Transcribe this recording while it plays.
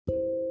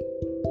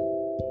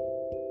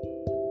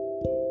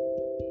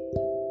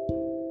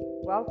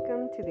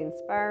Welcome to the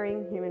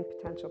Inspiring Human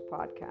Potential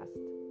podcast.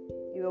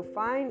 You will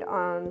find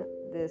on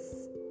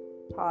this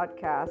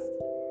podcast,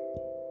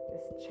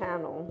 this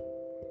channel,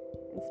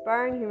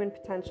 Inspiring Human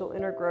Potential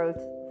Inner Growth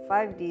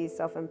 5D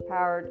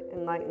Self-Empowered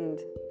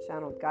Enlightened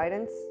Channeled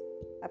Guidance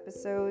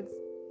episodes,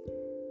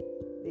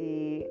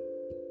 the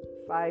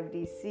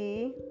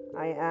 5DC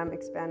I Am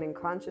Expanding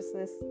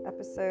Consciousness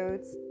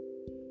episodes,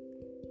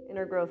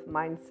 Inner Growth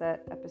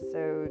Mindset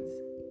episodes,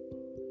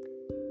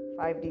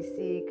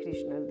 5DC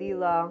Krishna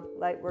Lila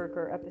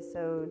Lightworker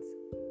episodes,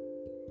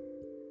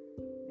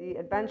 The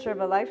Adventure of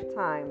a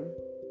Lifetime,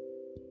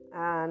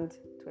 and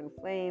Twin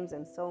Flames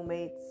and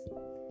Soulmates,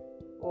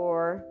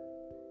 or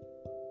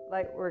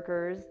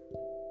Lightworkers,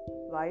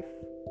 Life,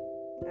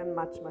 and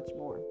much, much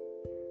more.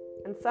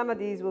 And some of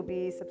these will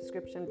be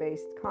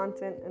subscription-based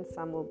content and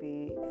some will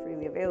be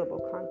freely available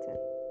content.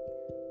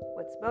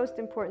 What's most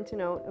important to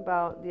note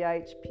about the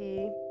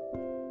IHP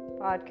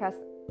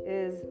podcast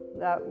is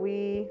that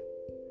we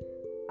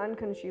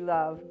unconsciously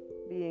love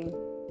being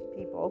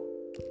people.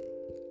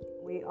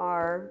 We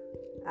are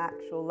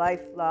actual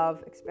life,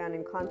 love,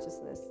 expanding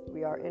consciousness.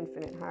 We are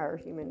infinite higher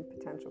human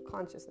potential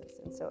consciousness.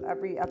 And so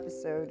every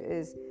episode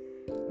is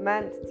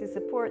meant to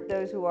support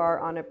those who are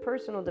on a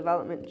personal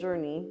development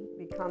journey,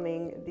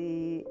 becoming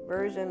the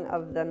version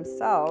of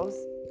themselves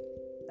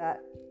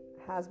that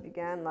has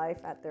began life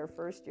at their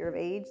first year of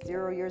age,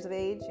 0 years of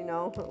age.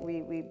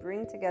 We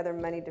bring together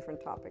many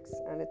different topics,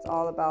 and it's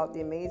all about the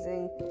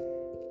amazing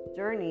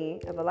journey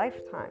of a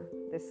lifetime,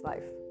 this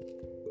life.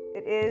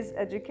 It is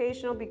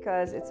educational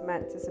because it's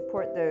meant to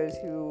support those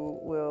who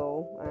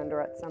will, and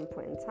or at some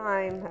point in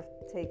time, have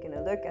taken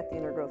a look at the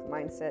inner growth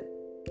mindset.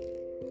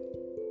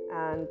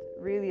 And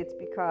really it's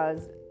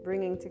because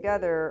bringing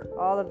together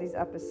all of these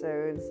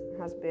episodes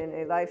has been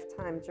a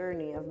lifetime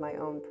journey of my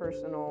own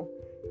personal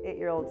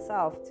 8-year-old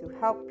self to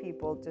help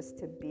people just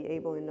to be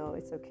able to know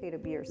it's okay to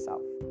be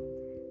yourself.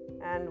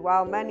 And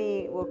while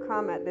many will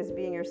come at this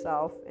being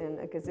yourself in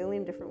a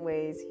gazillion different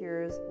ways,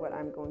 here's what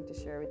I'm going to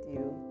share with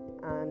you.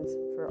 And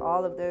for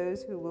all of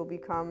those who will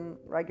become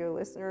regular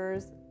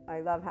listeners, I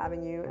love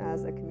having you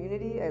as a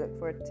community. I look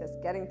forward to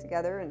getting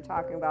together and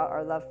talking about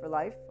our love for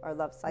life, our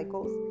love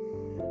cycles.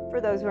 For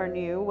those who are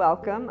new,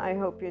 welcome. I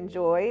hope you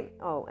enjoy.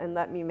 Oh, and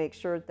let me make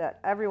sure that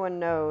everyone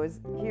knows,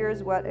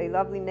 here's what a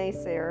lovely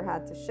naysayer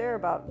had to share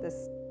about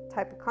this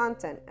type of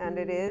content. And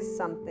it is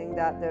something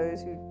that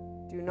those who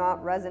do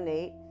not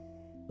resonate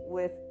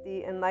with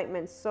the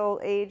Enlightenment Soul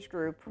age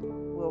group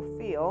will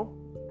feel,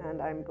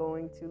 and I'm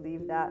going to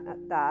leave that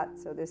at that.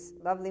 So this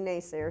lovely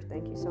naysayer,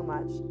 thank you so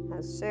much,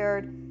 has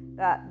shared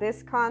that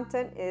this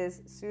content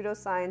is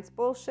pseudoscience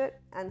bullshit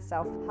and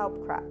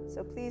self-help crap.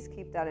 So please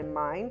keep that in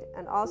mind,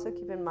 and also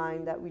keep in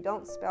mind that we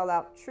don't spell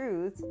out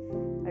truth.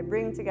 I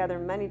bring together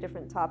many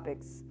different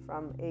topics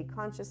from a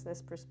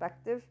consciousness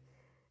perspective,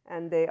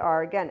 and they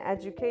are, again,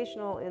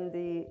 educational in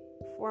the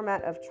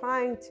format of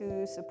trying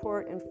to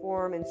support,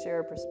 inform, and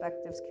share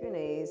perspectives,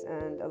 Q&As,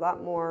 and a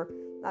lot more,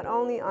 not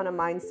only on a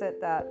mindset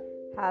that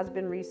has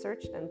been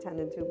researched and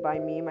tended to by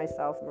me,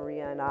 myself,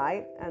 Maria, and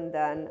I, and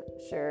then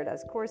shared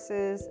as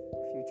courses,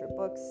 future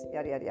books,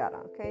 yada, yada, yada.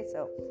 Okay,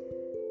 so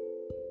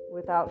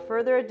without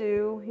further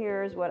ado,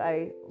 here's what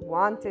I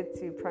wanted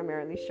to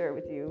primarily share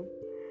with you.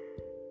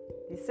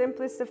 The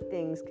simplest of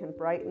things can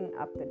brighten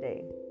up the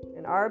day.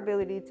 And our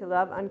ability to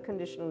love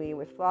unconditionally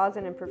with flaws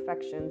and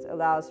imperfections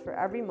allows for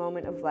every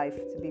moment of life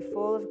to be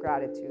full of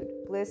gratitude,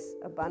 bliss,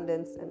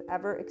 abundance, and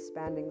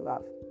ever-expanding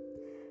love.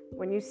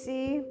 When you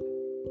see,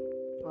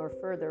 or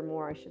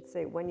furthermore, I should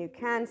say, when you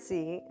can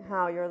see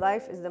how your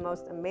life is the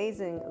most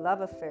amazing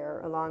love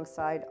affair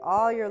alongside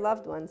all your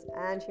loved ones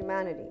and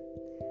humanity,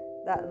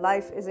 that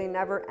life is a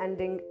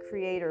never-ending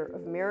creator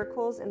of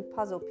miracles and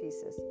puzzle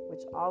pieces,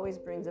 which always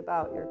brings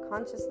about your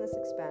consciousness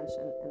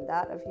expansion and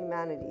that of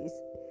humanity's.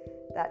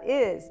 That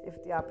is,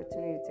 if the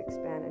opportunity to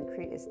expand and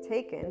create is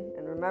taken.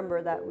 And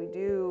remember that we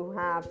do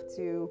have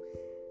to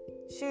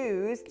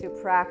choose to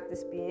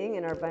practice being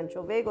in our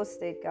ventral vagal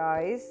state,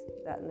 guys,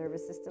 that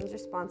nervous system's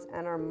response,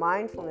 and our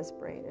mindfulness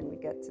brain. And we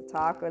get to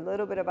talk a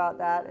little bit about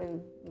that in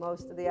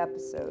most of the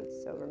episodes.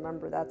 So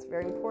remember, that's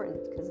very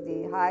important, because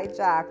the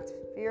hijacked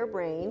fear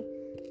brain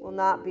will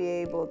not be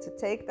able to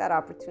take that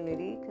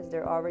opportunity because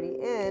they're already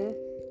in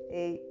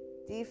a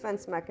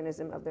defense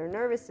mechanism of their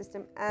nervous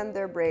system, and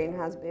their brain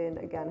has been,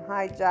 again,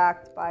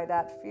 hijacked by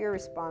that fear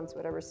response,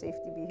 whatever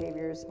safety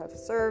behaviors have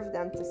served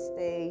them to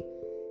stay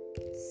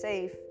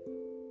safe.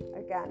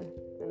 Again,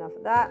 enough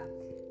of that.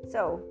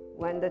 So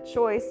when the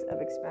choice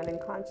of expanding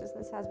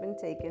consciousness has been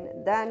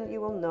taken, then you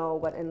will know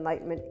what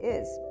enlightenment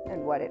is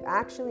and what it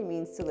actually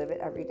means to live it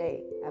every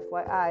day.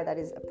 FYI, that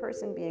is a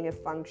person being a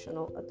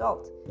functional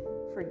adult.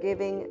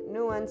 Forgiving,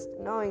 nuanced,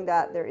 knowing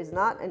that there is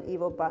not an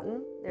evil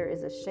button, there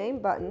is a shame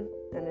button,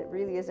 and it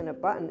really isn't a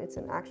button, it's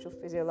an actual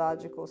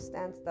physiological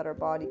stance that our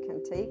body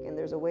can take, and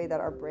there's a way that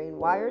our brain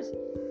wires.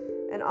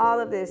 And all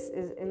of this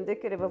is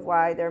indicative of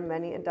why there are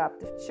many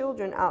adoptive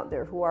children out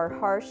there who are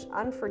harsh,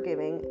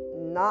 unforgiving,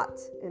 not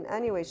in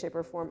any way, shape,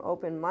 or form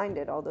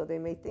open-minded, although they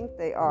may think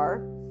they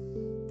are.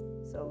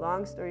 So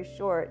long story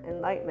short,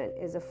 enlightenment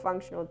is a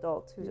functional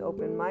adult who's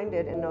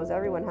open-minded and knows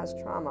everyone has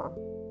trauma,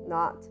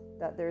 not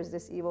that there's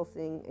this evil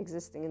thing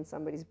existing in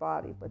somebody's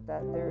body, but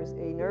that there's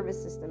a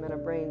nervous system and a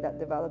brain that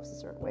develops a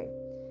certain way.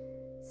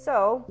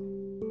 So,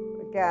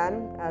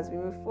 again, as we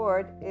move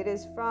forward, it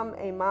is from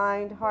a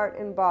mind, heart,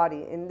 and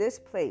body in this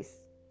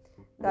place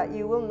that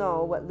you will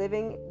know what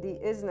living the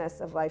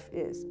isness of life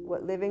is,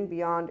 what living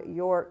beyond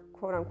your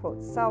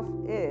quote-unquote self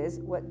is,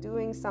 what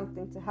doing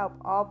something to help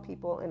all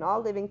people and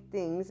all living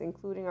things,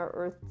 including our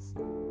Earth's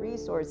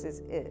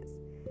resources, is.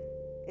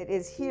 It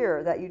is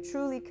here that you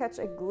truly catch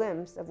a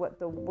glimpse of what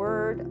the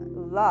word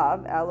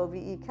love,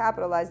 L-O-V-E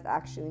capitalized,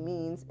 actually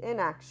means in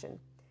action,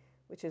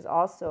 which is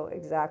also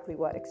exactly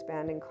what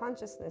expanding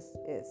consciousness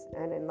is.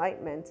 And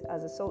enlightenment,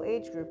 as a soul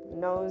age group,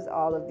 knows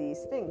all of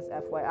these things,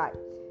 FYI.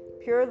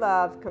 Pure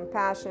love,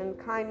 compassion,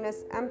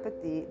 kindness,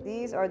 empathy,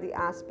 these are the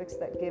aspects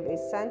that give a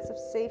sense of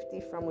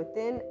safety from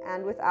within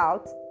and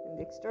without, in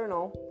the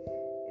external.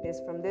 It is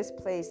from this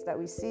place that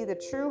we see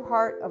the true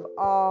heart of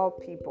all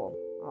people.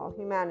 All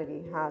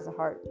humanity has a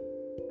heart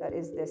that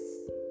is this.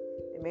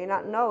 They may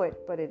not know it,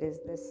 but it is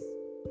this.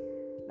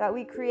 That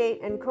we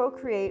create and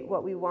co-create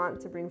what we want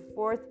to bring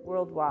forth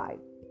worldwide.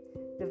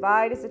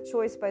 Divide is a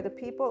choice by the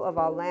people of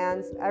all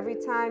lands. Every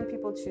time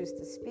people choose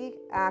to speak,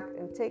 act,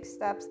 and take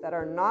steps that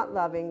are not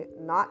loving,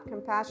 not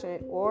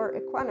compassionate, or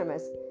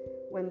equanimous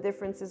when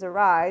differences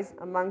arise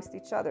amongst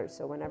each other.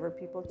 So whenever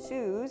people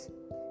choose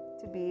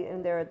to be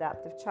in their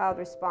adaptive child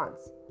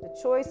response, the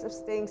choice of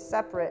staying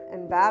separate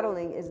and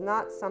battling is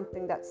not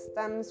something that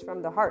stems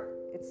from the heart.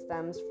 It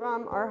stems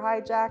from our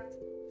hijacked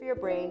fear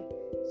brain,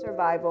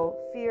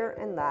 survival, fear,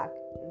 and lack.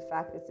 In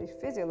fact, it's a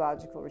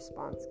physiological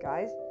response,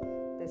 guys.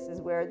 This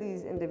is where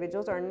these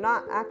individuals are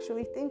not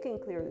actually thinking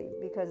clearly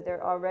because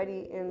they're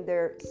already in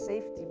their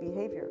safety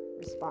behavior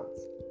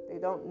response. They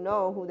don't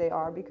know who they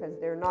are because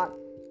they're not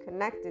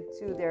connected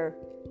to their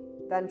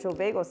ventral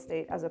vagal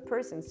state as a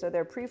person. So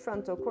their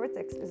prefrontal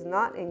cortex is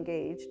not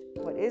engaged.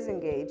 What is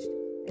engaged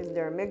is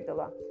their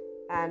amygdala.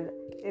 And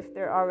if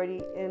they're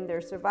already in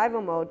their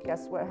survival mode,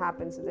 guess what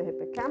happens to the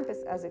hippocampus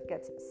as it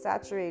gets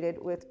saturated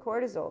with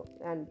cortisol?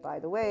 And by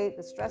the way,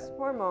 the stress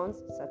hormones,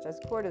 such as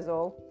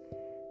cortisol,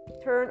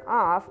 turn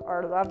off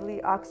our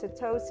lovely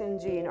oxytocin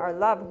gene, our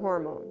love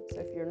hormone. So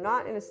if you're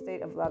not in a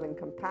state of love and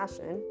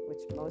compassion,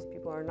 which most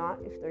people are not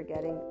if they're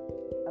getting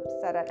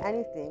upset at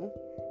anything,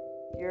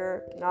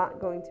 you're not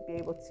going to be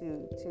able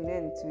to tune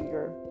in to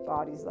your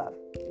body's love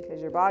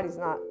because your body's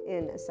not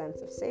in a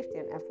sense of safety.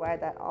 And FYI,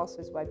 that also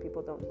is why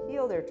people don't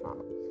heal their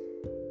trauma.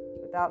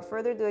 Without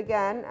further ado,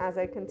 again, as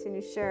I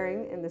continue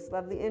sharing in this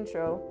lovely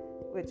intro,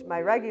 which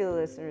my regular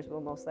listeners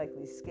will most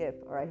likely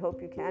skip, or I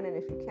hope you can, and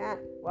if you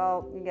can't,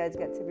 well, you guys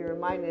get to be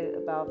reminded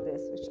about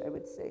this, which I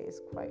would say is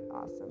quite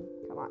awesome.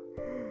 Come on.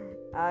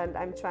 And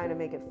I'm trying to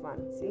make it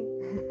fun, see?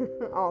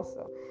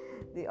 Also,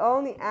 the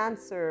only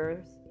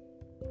answers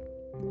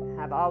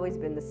have always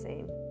been the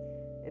same.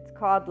 It's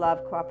called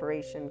love,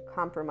 cooperation,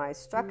 compromise,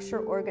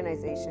 structure,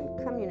 organization,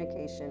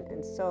 communication,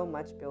 and so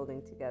much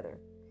building together.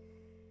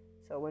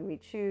 So when we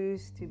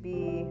choose to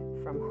be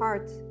from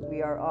heart,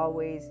 we are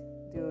always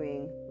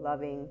doing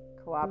loving,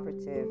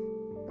 cooperative,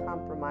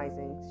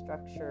 compromising,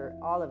 structure,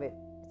 all of it.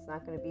 It's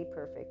not going to be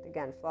perfect.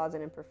 Again, flaws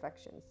and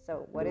imperfections.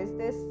 So what is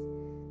this?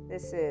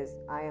 This is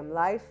I am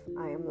life,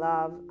 I am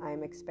love, I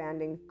am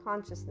expanding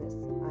consciousness,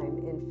 I am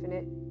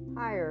infinite,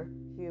 higher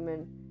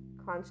human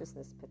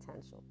consciousness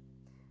potential.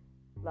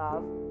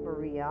 Love,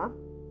 Maria.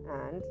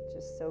 And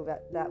just so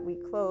that we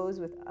close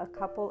with a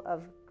couple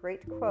of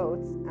great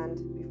quotes,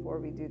 and before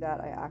we do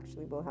that, I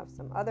actually will have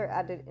some other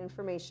added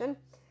information.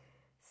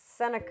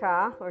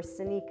 Seneca, or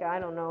Seneca, I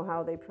don't know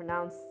how they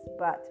pronounce,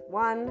 but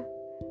one,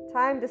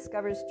 time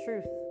discovers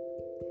truth.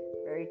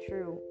 Very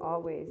true,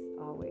 always,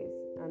 always.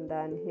 And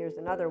then here's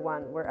another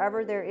one.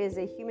 Wherever there is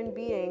a human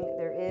being,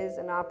 there is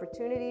an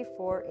opportunity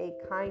for a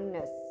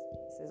kindness.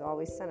 This is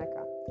always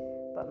Seneca.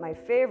 But my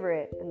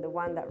favorite, and the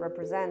one that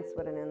represents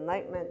what an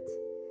enlightenment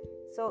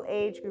soul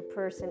age group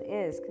person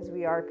is, because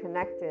we are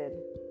connected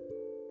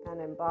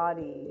and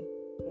embodying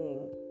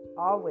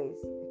always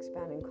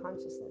expanding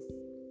consciousness.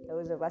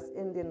 Those of us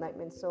in the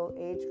enlightenment soul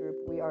age group,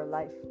 we are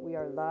life, we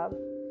are love,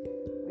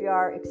 we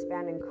are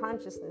expanding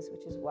consciousness,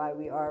 which is why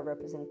we are a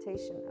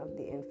representation of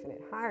the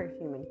infinite higher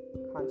human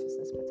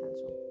consciousness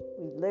potential.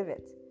 We live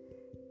it.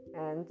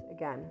 And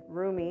again,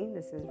 Rumi,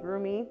 this is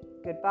Rumi,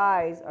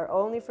 goodbyes are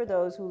only for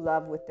those who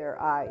love with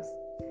their eyes.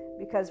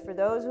 Because for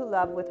those who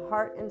love with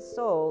heart and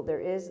soul,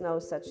 there is no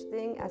such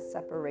thing as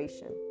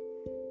separation.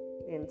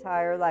 The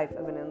entire life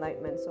of an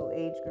enlightenment soul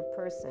age group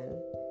person,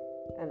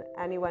 and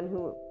anyone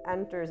who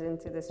enters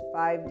into this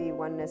 5D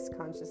oneness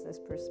consciousness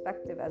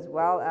perspective, as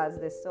well as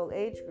this soul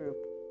age group,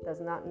 does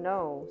not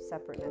know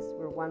separateness.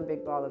 We're one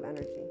big ball of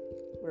energy.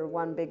 We're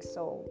one big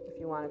soul, if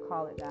you want to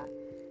call it that.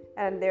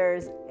 And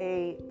there's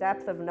a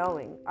depth of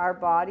knowing. Our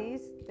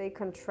bodies, they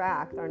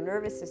contract. Our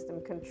nervous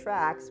system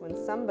contracts when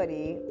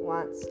somebody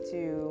wants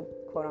to,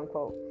 quote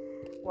unquote,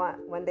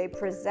 when they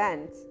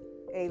present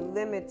a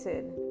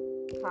limited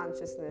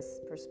consciousness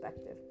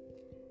perspective.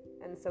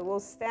 And so we'll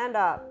stand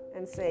up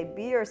and say,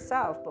 be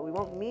yourself, but we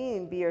won't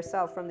mean be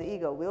yourself from the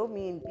ego. We'll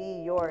mean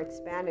be your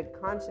expanded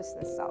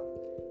consciousness self.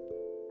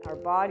 Our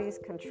bodies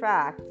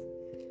contract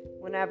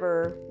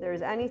whenever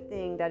there's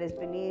anything that is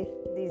beneath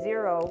the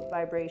zero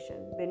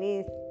vibration,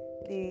 beneath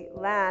the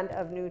land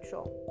of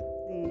neutral,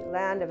 the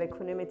land of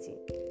equanimity.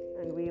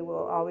 And we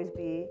will always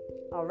be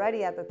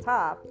already at the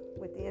top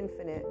with the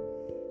infinite,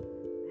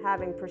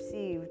 having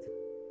perceived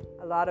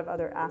a lot of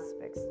other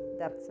aspects,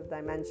 depths of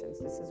dimensions.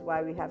 This is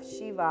why we have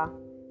Shiva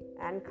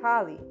and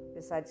Kali,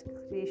 besides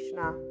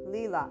Krishna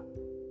Lila.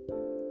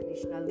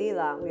 Krishna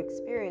Lila, we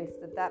experience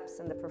the depths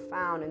and the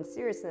profound and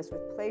seriousness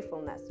with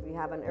playfulness. We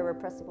have an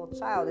irrepressible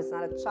child. It's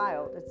not a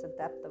child, it's the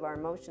depth of our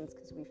emotions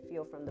because we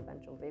feel from the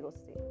ventral vagal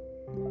state.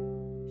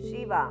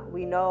 Shiva,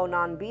 we know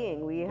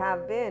non-being. We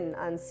have been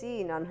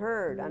unseen,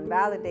 unheard,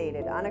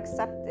 unvalidated,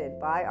 unaccepted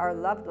by our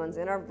loved ones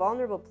in our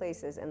vulnerable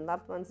places. And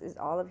loved ones is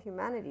all of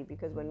humanity,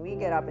 because when we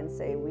get up and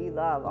say we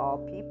love all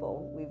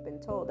people, we've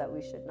been told that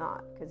we should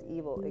not, because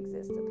evil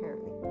exists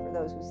apparently for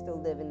those who still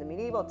live in the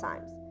medieval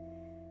times.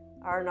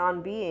 Our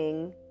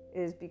non-being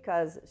is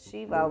because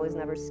Shiva was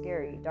never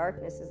scary.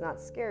 Darkness is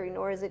not scary,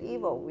 nor is it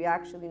evil. We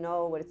actually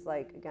know what it's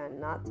like, again,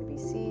 not to be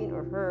seen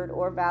or heard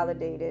or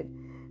validated.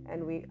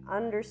 And we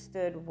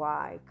understood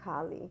why,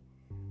 Kali,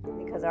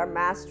 because our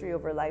mastery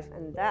over life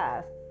and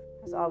death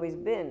has always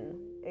been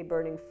a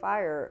burning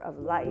fire of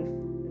life,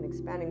 an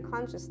expanding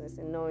consciousness,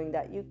 and knowing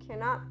that you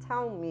cannot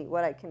tell me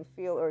what I can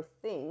feel or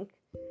think.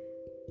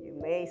 You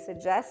may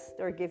suggest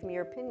or give me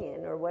your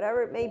opinion or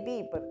whatever it may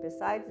be, but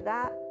besides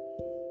that,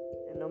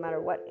 and no matter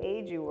what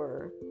age you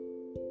were,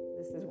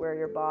 this is where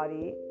your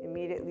body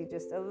immediately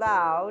just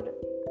allowed,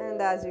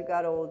 and as you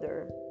got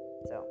older.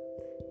 So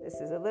this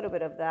is a little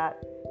bit of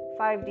that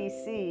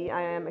 5DC,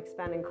 I am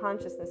expanding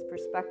consciousness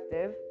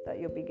perspective that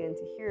you'll begin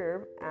to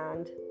hear.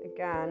 And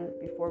again,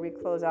 before we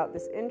close out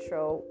this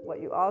intro,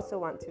 what you also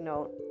want to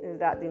know is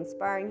that the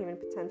Inspiring Human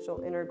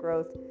Potential Inner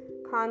Growth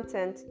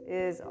content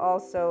is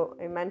also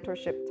a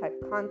mentorship type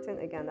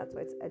content. Again, that's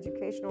why it's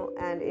educational,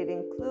 and it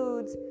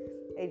includes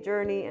a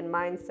journey and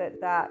mindset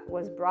that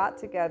was brought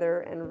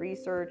together and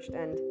researched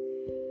and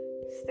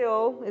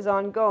still is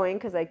ongoing,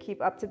 because I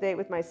keep up to date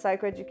with my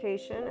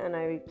psychoeducation, and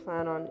I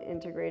plan on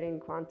integrating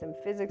quantum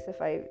physics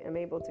if I am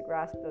able to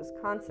grasp those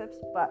concepts.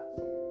 But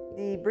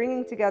the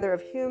bringing together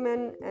of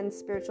human and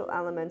spiritual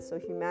elements, so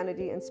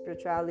humanity and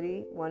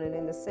spirituality, one and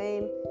in the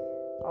same,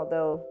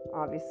 although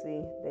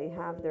obviously they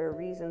have their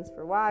reasons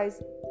for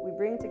whys, we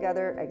bring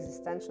together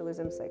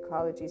existentialism,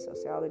 psychology,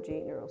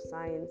 sociology,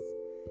 neuroscience.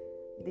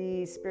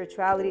 The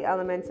spirituality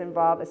elements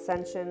involve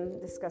ascension,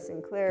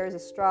 discussing clairs,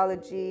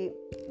 astrology,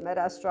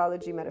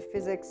 meta-astrology,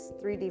 metaphysics,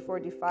 3D,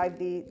 4D,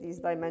 5D, these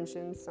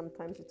dimensions.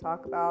 Sometimes we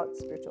talk about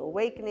spiritual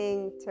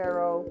awakening,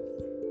 tarot,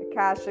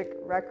 Akashic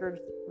record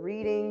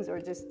readings,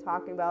 or just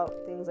talking about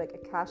things like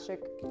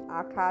Akashic,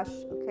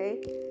 Akash,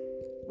 okay?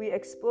 We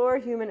explore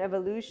human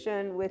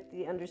evolution with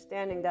the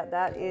understanding that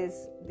that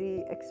is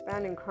the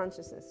expanding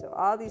consciousness. So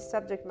all these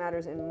subject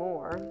matters and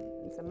more.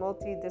 It's a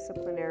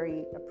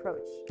multidisciplinary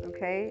approach,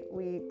 okay?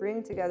 We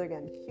bring together,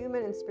 again,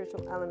 human and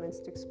spiritual elements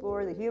to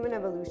explore the human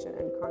evolution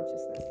and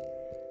consciousness.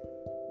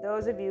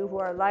 Those of you who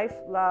are life,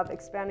 love,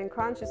 expanding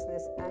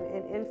consciousness, and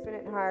in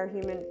infinite higher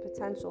human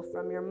potential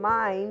from your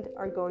mind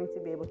are going to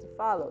be able to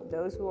follow.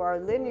 Those who are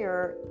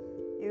linear,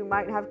 you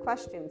might have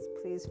questions.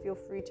 Please feel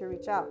free to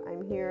reach out.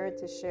 I'm here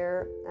to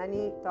share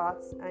any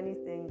thoughts,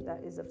 anything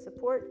that is of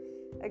support.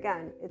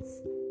 Again,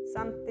 it's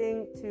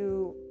something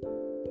to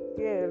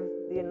give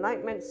the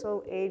Enlightenment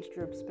Soul Age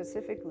group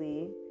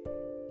specifically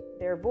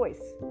their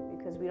voice,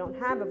 because we don't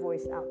have a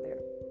voice out there.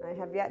 I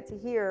have yet to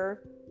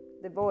hear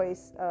the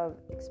voice of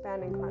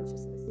expanding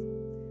consciousness.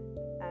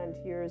 And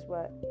here's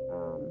what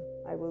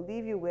I will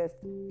leave you with.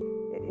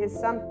 It is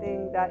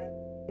something that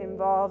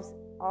involves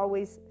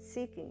always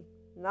seeking,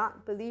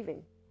 not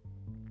believing.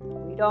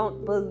 We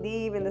don't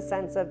believe in the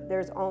sense of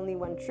there's only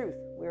one truth.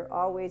 We're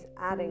always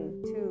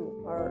adding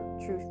to our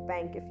truth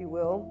bank, if you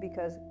will,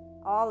 because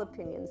all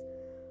opinions,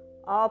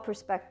 all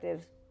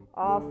perspectives,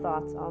 all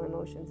thoughts, all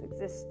emotions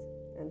exist.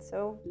 And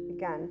so,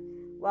 again,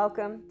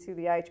 welcome to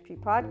the IHP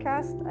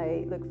podcast.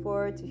 I look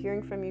forward to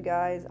hearing from you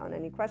guys on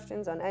any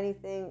questions, on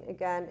anything.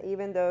 Again,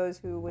 even those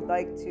who would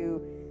like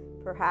to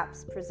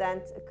perhaps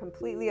present a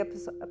completely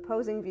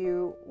opposing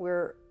view,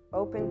 we're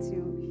open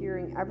to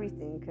hearing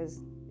everything,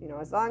 because, you know,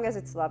 as long as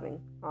it's loving,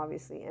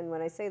 obviously. And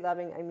when I say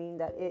loving, I mean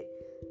that it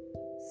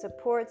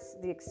supports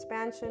the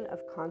expansion of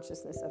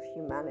consciousness of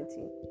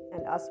humanity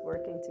and us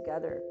working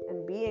together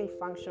and being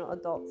functional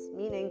adults,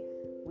 meaning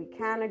we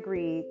can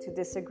agree to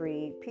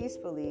disagree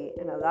peacefully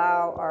and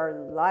allow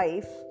our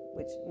life,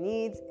 which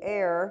needs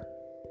air,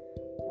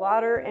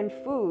 water, and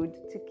food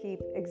to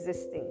keep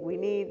existing. We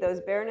need those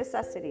bare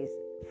necessities.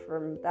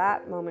 From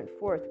that moment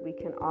forth, we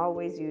can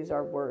always use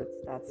our words.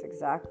 That's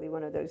exactly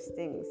one of those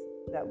things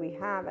that we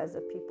have as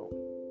a people.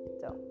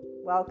 So,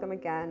 welcome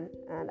again,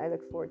 and I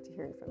look forward to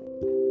hearing from you.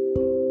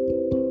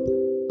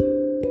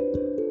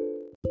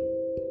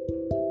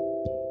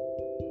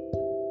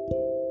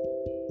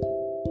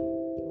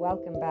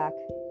 Welcome back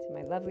to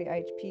my lovely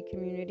IHP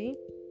community.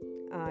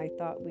 I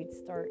thought we'd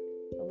start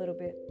a little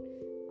bit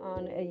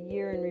on a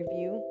year in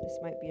review. This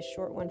might be a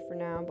short one for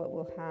now, but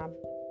we'll have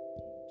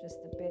just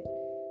a bit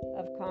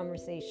of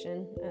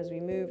conversation as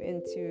we move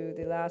into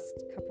the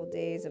last couple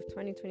days of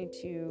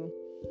 2022.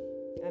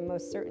 I'm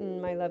most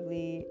certain my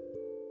lovely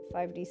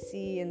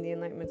 5DC and the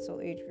Enlightenment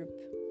Soul Age group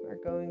are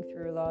going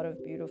through a lot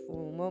of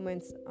beautiful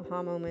moments,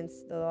 aha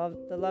moments.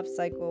 The love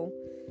cycle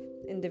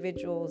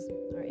individuals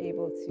are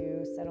able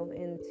to settle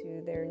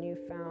into their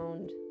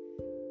newfound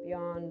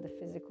beyond the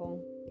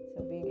physical.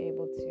 So being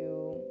able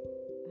to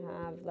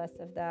have less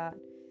of that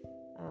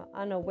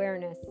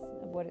unawareness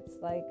of what it's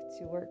like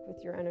to work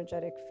with your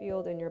energetic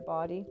field in your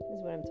body is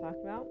what I'm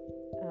talking about.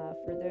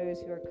 For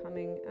those who are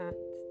coming at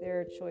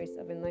their choice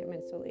of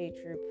Enlightenment Soul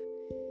Age group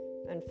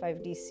and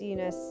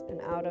 5DC-ness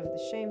and out of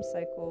the shame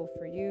cycle,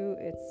 for you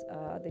it's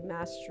the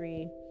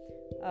mastery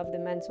of the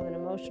mental and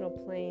emotional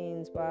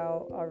planes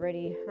while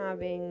already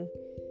having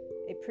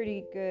a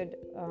pretty good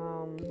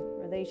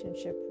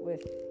relationship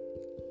with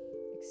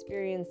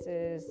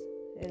experiences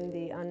in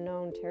the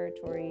unknown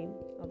territory.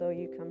 Although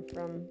you come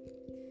from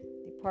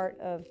the part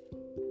of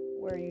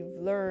where you've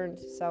learned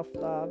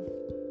self-love,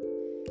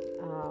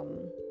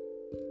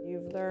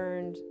 you've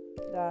learned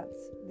that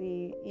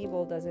the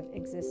evil doesn't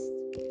exist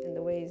in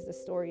the ways, the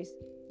stories.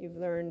 You've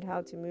learned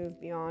how to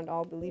move beyond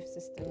all belief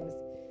systems,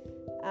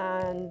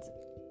 and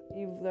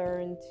you've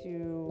learned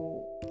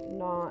to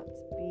not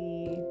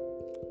be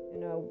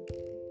in a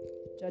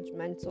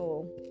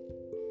judgmental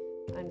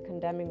and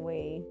condemning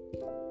way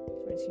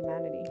towards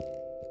humanity,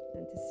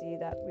 and to see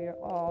that we are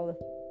all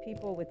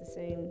people with the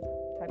same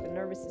type of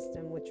nervous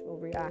system, which will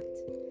react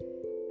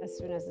as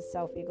soon as the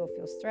self-ego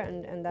feels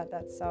threatened, and that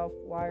self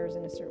wires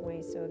in a certain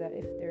way so that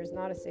if there's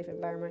not a safe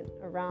environment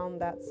around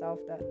that self,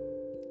 that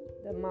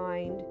the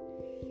mind,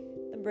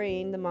 the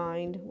brain, the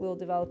mind will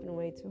develop in a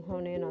way to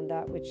hone in on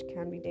that which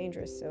can be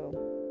dangerous. So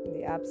in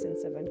the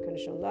absence of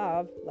unconditional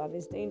love, love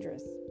is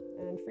dangerous,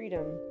 and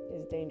freedom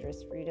is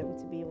dangerous. Freedom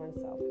to be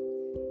oneself,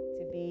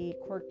 to be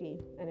quirky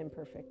and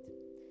imperfect.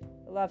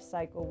 The love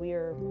cycle, we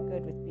are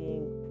good with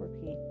being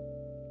quirky.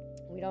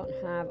 We don't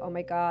have, oh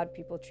my God,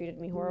 people treated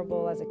me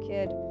horrible as a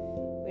kid.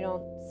 We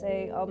don't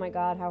say, oh my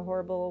God, how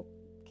horrible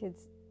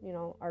kids,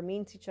 are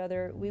mean to each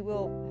other. We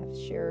will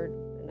have shared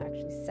and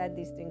actually said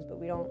these things, but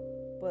we don't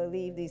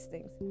believe these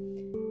things.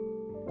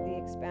 The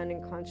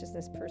expanding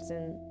consciousness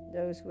person,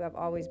 those who have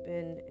always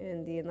been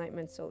in the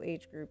Enlightenment Soul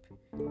Age group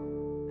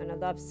and a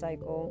love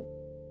cycle,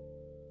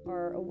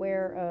 are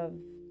aware of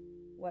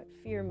what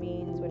fear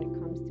means when it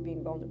comes to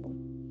being vulnerable.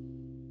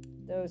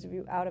 Those of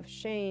you out of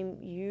shame,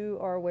 you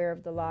are aware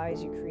of the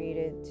lies you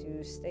created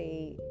to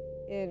stay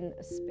in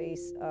a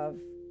space of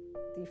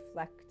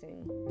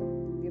deflecting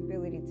the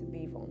ability to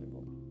be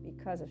vulnerable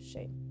because of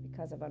shame,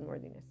 because of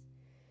unworthiness.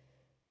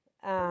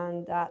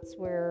 And that's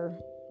where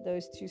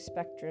those two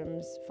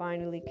spectrums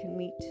finally can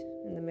meet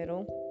in the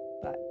middle.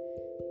 But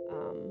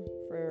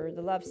for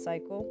the love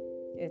cycle,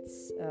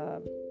 it's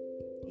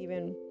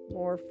even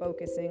more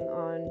focusing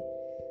on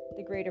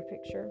the greater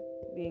picture,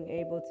 being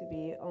able to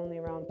be only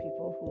around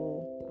people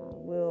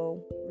who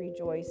will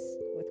rejoice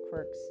with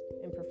quirks,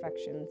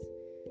 imperfections,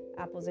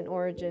 apples and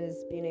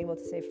oranges, being able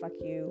to say fuck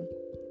you,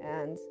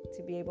 and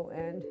to be able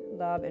and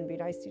love and be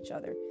nice to each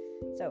other.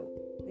 So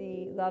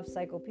the love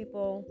cycle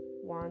people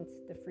want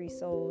the free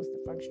souls,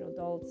 the functional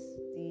adults,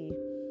 the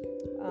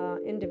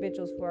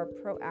individuals who are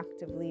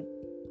proactively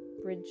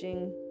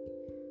bridging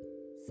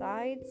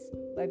sides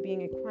by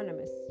being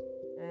equanimous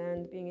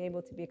and being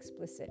able to be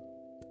explicit.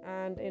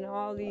 And in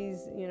all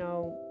these,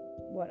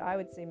 what I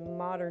would say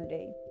modern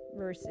day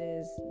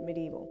versus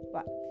medieval.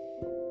 But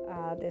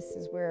this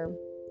is where,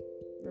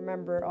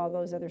 remember, all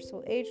those other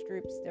soul age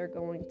groups, they're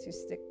going to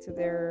stick to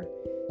their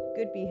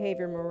good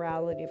behavior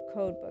morality of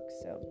code books.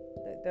 So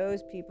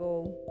those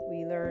people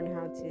we learn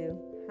how to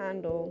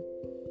handle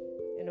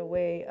in a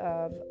way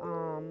of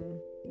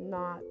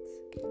not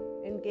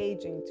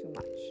engaging too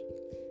much,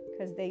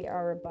 because they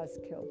are a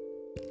buzzkill.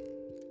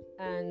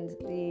 And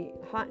the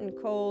hot and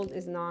cold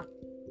is not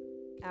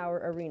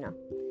our arena.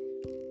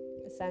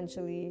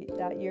 Essentially,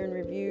 that year in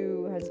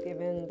review has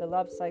given the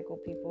love cycle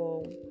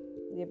people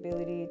the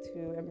ability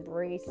to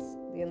embrace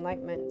the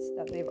enlightenment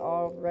that they've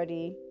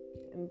already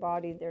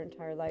embodied their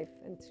entire life,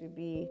 and to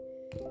be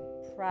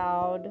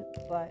proud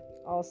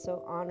but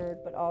also honored,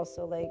 but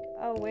also like,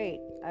 oh wait,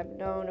 I've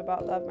known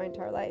about love my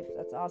entire life.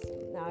 That's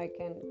awesome. Now I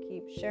can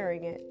keep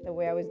sharing it the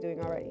way I was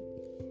doing already.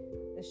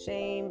 The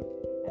shame,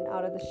 and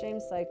out of the shame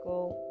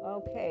cycle,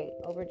 okay,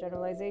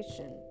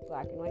 overgeneralization,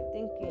 black and white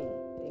thinking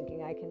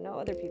I can know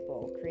other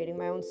people, creating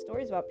my own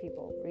stories about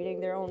people, reading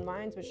their own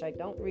minds, which I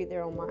don't read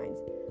their own minds.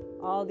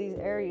 All these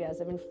areas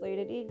of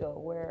inflated ego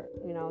where,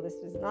 this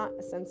was not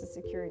a sense of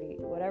security.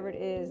 Whatever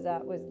it is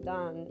that was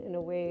done in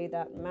a way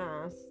that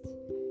masked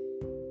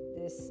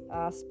this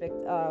aspect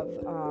of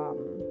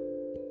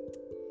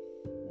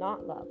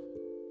not love,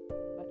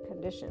 but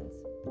conditions.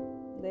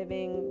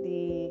 Living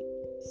the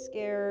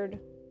scared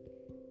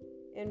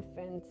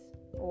infant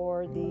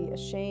or the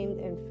ashamed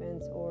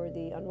infant, or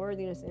the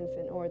unworthiness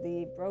infant, or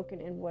the broken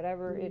in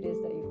whatever it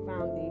is that you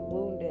found, the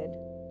wounded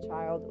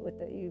child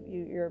with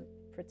your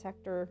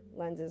protector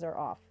lenses are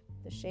off.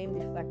 The shame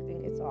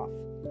deflecting, it's off.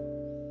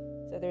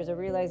 So there's a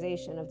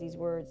realization of these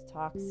words: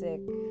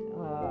 toxic,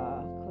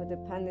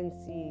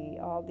 codependency,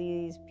 all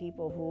these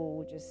people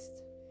who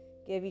just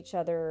give each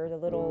other the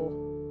little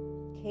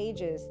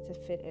cages to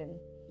fit in.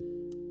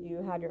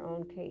 You had your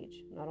own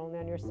cage, not only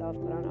on yourself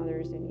but on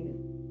others, and you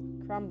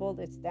crumbled.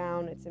 It's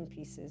down, it's in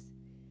pieces.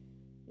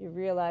 You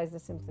realize the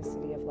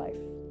simplicity of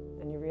life,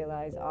 and you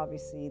realize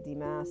obviously the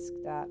mask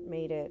that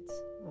made it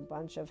a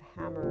bunch of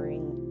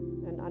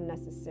hammering and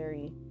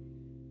unnecessary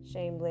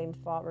shame, blame,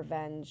 fault,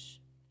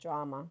 revenge,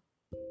 drama,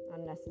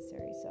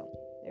 unnecessary. So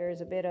there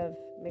is a bit of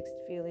mixed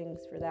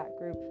feelings for that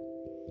group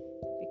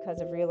because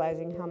of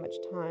realizing how much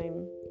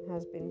time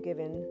has been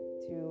given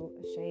to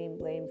a shame,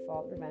 blame,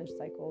 fault, revenge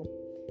cycle,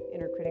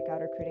 inner critic,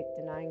 outer critic,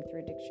 denying through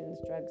addictions,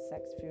 drugs,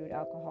 sex, food,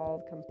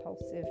 alcohol,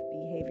 compulsive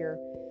behavior,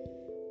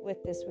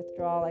 with this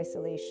withdrawal,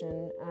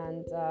 isolation,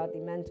 and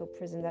the mental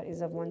prison that is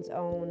of one's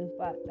own,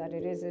 but that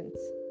it isn't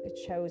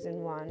a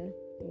chosen one.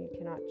 You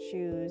cannot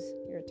choose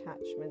your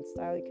attachment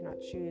style. You cannot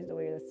choose the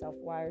way the self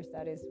wires.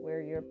 That is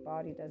where your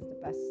body does the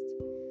best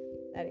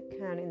that it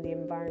can in the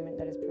environment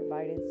that is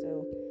provided.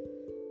 So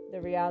the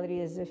reality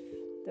is, if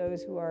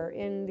those who are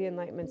in the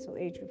Enlightenment Soul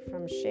Age group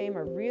from shame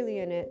are really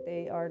in it,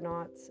 they are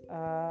not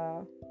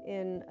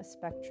in a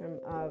spectrum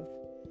of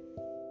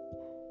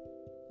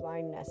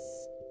blindness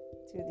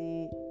to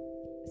the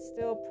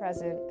still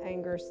present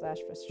anger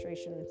 /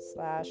 frustration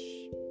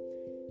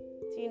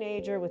 /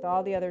 teenager with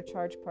all the other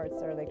charge parts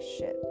that are like,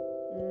 shit,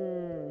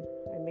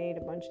 I made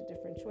a bunch of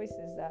different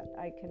choices that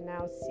I can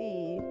now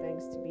see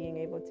thanks to being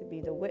able to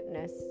be the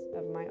witness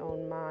of my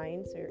own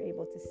mind. So you're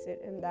able to sit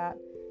in that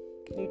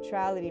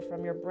neutrality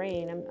from your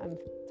brain, I'm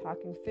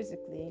talking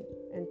physically,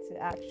 and to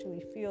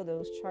actually feel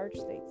those charge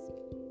states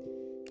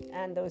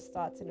and those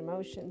thoughts and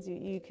emotions.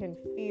 You can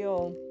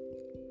feel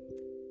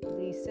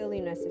the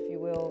silliness, if you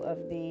will,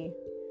 of the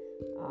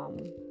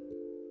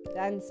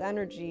dense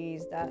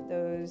energies that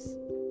those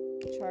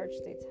charge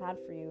states had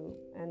for you,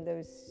 and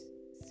those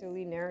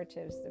silly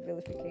narratives, the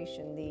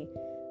vilification, the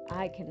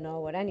I can know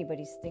what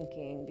anybody's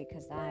thinking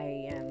because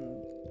I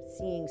am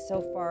seeing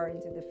so far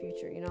into the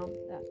future.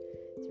 That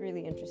it's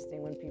really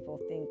interesting when people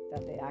think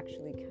that they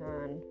actually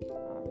can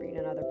read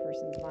another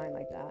person's mind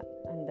like that,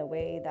 and the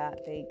way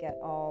that they get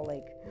all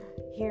like,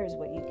 here's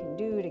what you can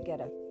do to get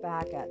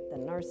back at the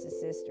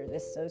narcissist or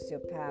this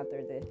sociopath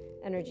or the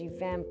energy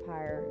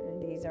vampire.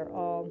 And these are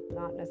all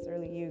not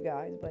necessarily you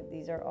guys, but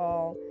these are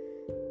all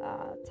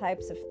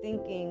types of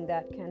thinking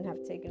that can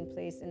have taken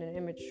place in an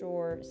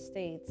immature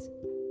state.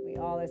 We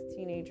all as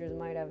teenagers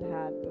might have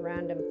had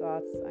random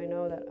thoughts. I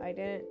know that I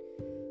didn't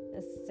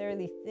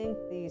necessarily think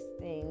these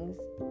things,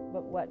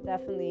 but what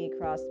definitely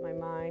crossed my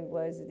mind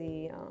was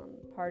the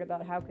part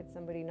about how could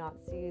somebody not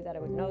see that I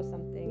would know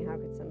something, how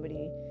could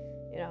somebody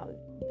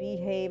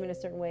behave in a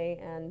certain way,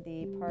 and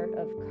the part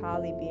of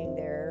Kali being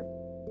there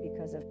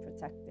because of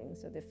protecting,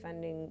 so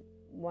defending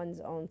one's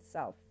own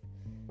self,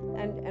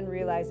 and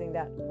realizing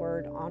that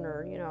word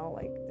honor,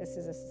 like this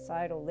is a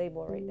societal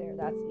label right there,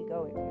 that's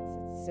egoic,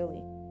 it's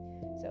silly.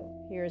 So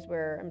here's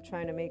where I'm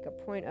trying to make a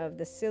point of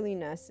the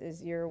silliness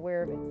is you're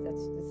aware of it.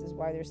 This is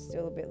why there's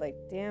still a bit like,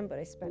 damn, but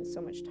I spent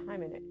so much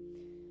time in it.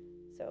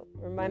 So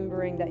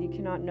remembering that you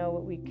cannot know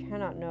what we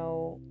cannot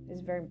know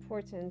is very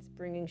important.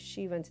 Bringing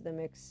Shiva into the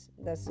mix,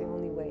 that's the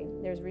only way.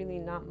 There's really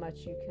not much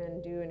you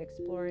can do in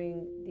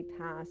exploring the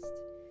past.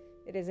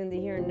 It is in the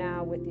here and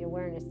now with the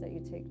awareness that you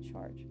take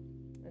charge.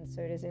 And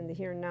so it is in the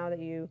here and now that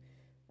you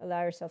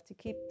allow yourself to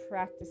keep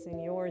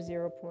practicing your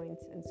 0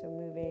 points, and so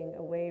moving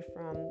away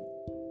from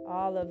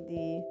all of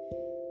the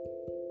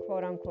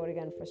quote unquote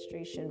again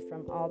frustration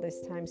from all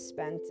this time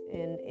spent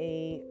in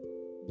a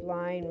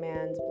blind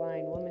man's,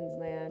 blind woman's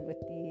land with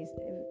these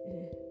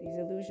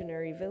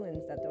illusionary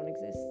villains that don't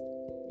exist.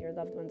 Your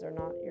loved ones are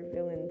not your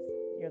villains.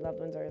 Your loved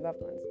ones are your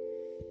loved ones.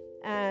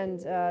 And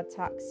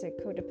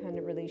toxic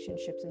codependent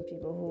relationships and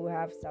people who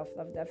have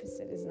self-love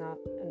deficit is not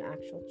an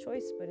actual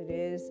choice, but it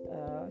is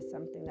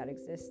something that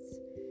exists.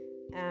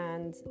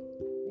 And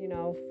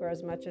for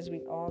as much as we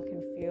all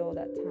can feel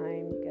that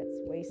time gets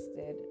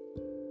wasted,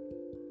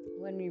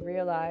 when we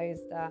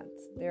realize that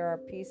there are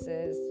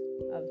pieces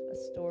of a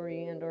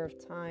story and or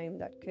of time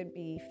that could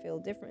be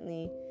filled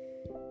differently,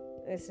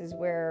 this is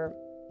where,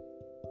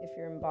 if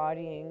you're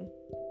embodying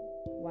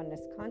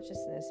oneness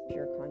consciousness,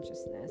 pure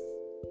consciousness,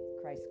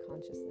 Christ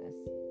consciousness,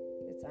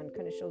 it's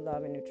unconditional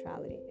love and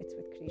neutrality. It's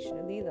with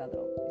Krishna Lila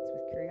though, it's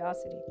with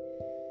curiosity.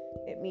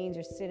 It means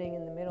you're sitting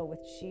in the middle with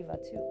Shiva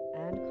too,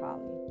 and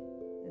Kali.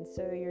 And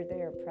so you're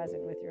there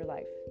present with your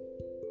life,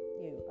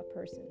 you, a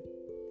person.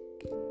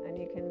 And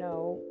you can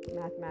know,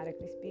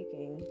 mathematically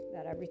speaking,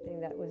 that everything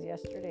that was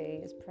yesterday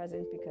is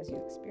present because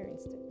you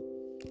experienced it.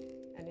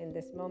 And in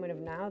this moment of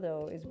now,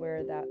 though, is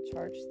where that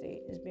charge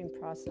state is being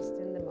processed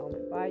in the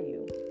moment by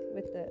you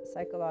with the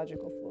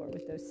psychological floor,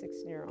 with those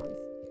 6 neurons.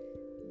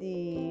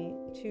 The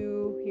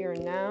 2 here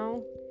and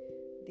now,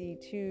 the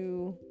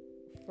 2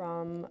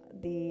 from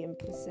the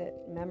implicit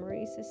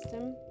memory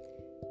system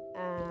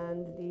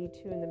and the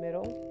two in the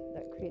middle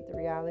that create the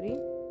reality.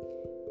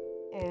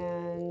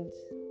 And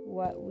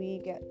what we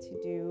get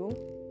to do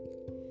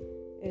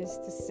is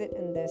to sit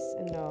in this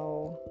and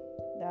know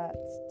that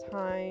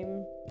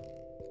time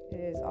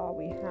is all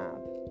we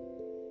have.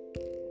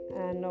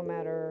 And no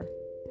matter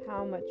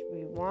how much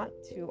we want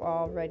to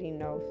already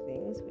know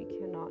things, we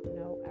cannot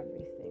know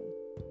everything.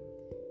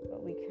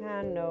 But we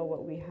can know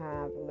what we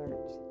have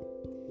learned.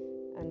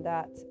 And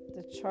that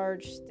the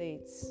charged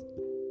states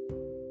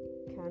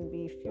can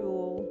be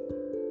fuel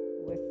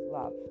with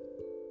love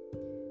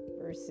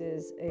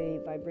versus a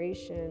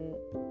vibration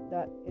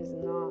that is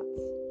not,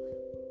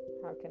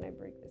 how can I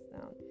break this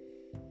down?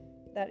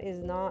 That is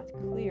not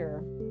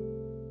clear.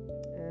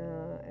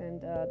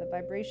 The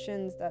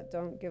vibrations that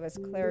don't give us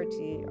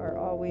clarity are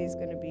always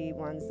going to be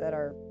ones that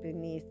are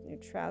beneath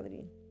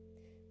neutrality.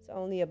 It's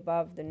only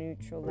above the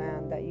neutral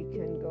land that you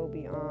can go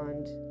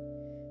beyond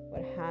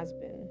what has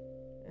been.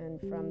 And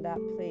from that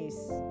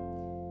place,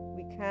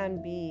 we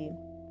can be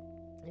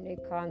in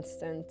a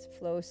constant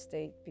flow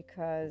state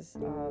because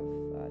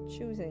of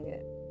choosing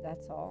it.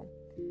 That's all.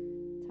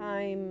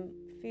 Time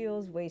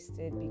feels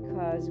wasted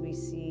because we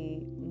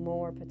see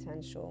more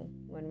potential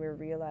when we're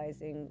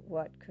realizing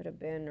what could have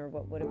been or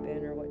what would have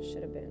been or what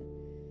should have been.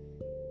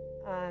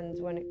 And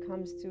when it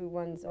comes to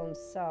one's own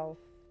self,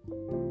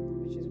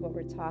 which is what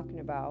we're talking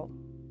about,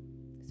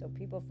 so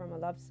people from a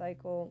love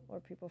cycle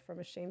or people from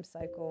a shame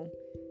cycle,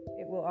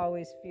 it will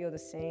always feel the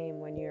same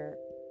when you're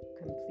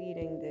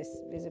completing this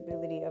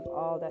visibility of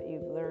all that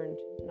you've learned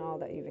and all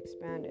that you've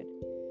expanded.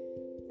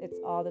 It's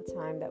all the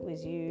time that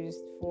was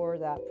used for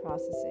that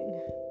processing.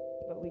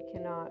 But we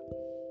cannot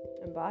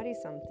embody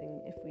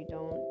something if we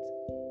don't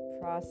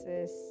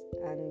process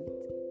and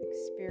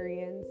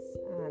experience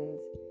and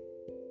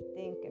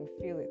think and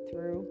feel it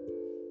through.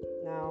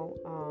 Now,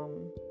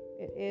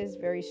 it is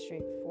very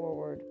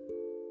straightforward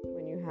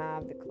when you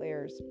have the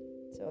clairs.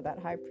 So that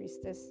high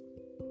priestess,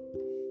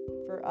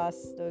 for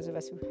us, those of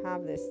us who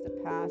have this,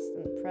 the past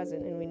and the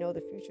present, and we know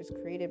the future is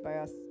created by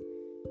us.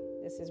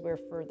 This is where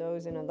for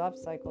those in a love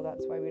cycle,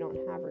 that's why we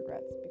don't have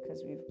regrets,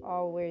 because we've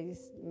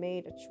always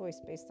made a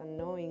choice based on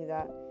knowing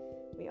that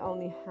we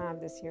only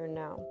have this here and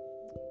now.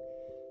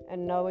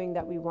 And knowing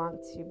that we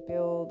want to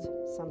build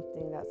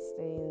something that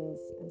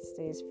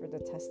stays for the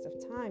test of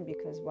time,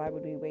 because why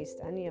would we waste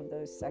any of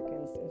those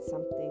seconds in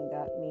something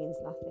that means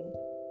nothing,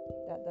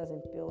 that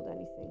doesn't build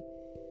anything?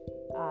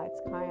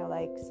 It's kind of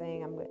like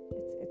saying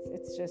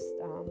it's just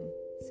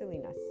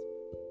silliness.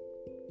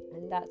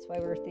 And that's why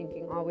we're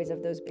thinking always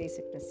of those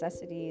basic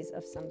necessities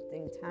of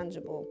something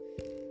tangible.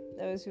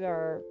 Those who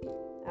are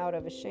out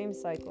of a shame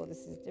cycle,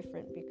 this is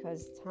different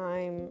because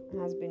time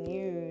has been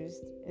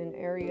used in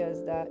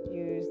areas that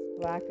used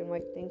black and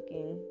white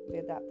thinking, the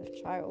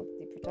adaptive child,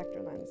 the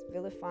protector lens,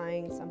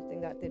 vilifying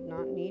something that did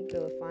not need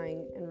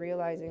vilifying, and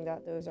realizing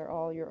that those are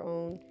all your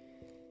own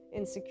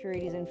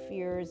insecurities and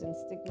fears and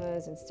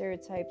stigmas and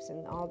stereotypes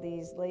and all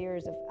these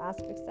layers of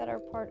aspects that are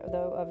part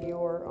of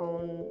your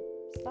own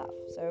stuff.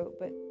 So,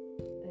 but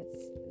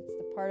it's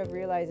the part of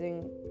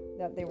realizing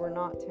that they were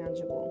not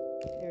tangible.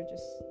 They're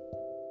just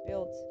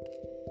built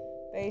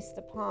based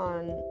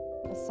upon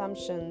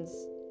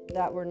assumptions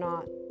that were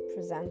not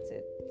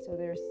presented. So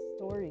there's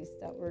stories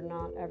that were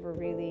not ever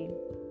really,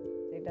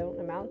 they don't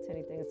amount to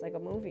anything. It's like a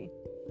movie.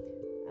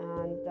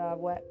 And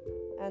what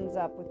ends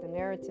up with the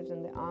narratives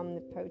and the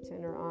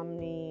omnipotent or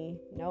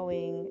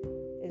omni-knowing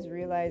is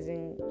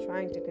realizing,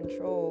 trying to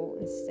control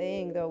and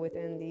staying though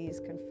within these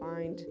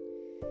confined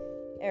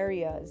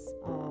areas,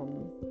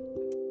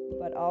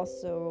 but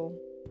also,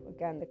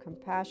 again, the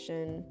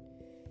compassion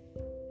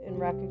in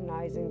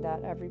recognizing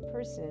that every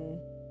person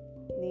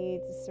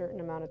needs a certain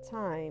amount of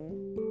time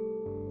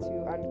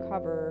to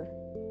uncover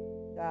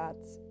that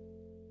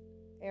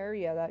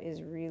area that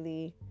is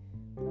really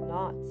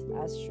not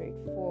as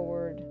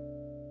straightforward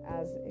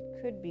as it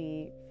could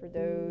be for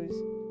those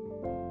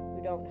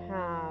who don't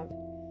have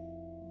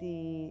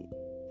the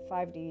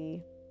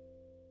 5D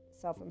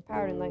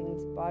self-empowered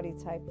enlightened body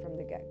type from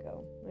the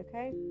get-go.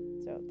 Okay,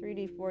 so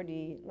 3D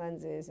 4D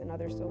lenses and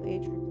other soul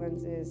age group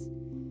lenses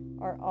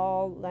are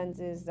all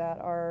lenses that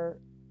are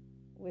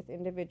with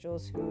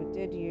individuals who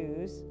did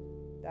use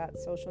that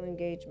social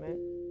engagement.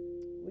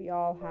 We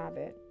all have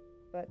it,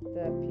 but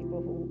the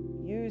people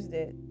who used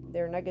it,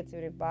 their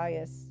negative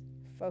bias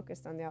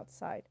focused on the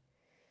outside.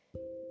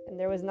 And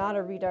there was not a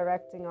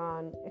redirecting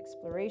on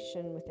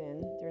exploration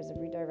within. There's a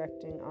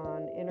redirecting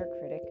on inner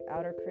critic,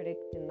 outer critic,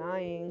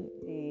 denying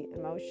the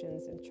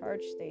emotions and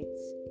charge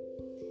states,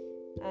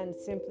 and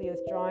simply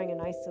withdrawing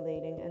and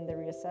isolating, and the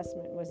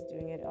reassessment was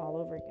doing it all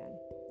over again.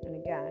 And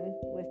again,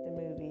 with the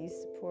movies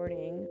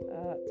supporting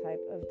a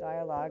type of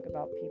dialogue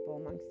about people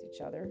amongst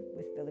each other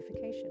with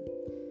vilification,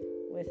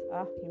 with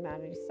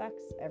humanity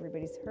sucks,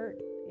 everybody's hurt,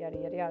 yada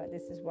yada yada.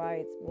 This is why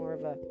it's more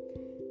of a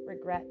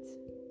regret,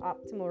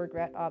 optimal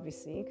regret,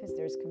 obviously, because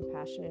there's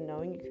compassion in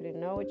knowing you couldn't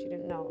know what you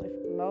didn't know. If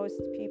most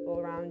people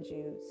around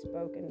you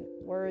spoke in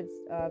words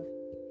of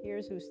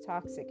Here's who's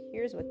toxic.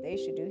 Here's what they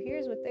should do.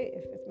 Here's what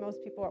if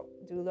most people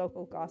do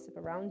local gossip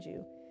around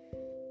you,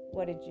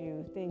 what did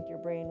you think your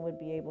brain would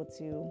be able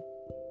to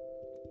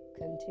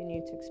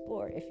continue to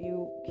explore? If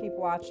you keep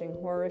watching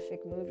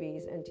horrific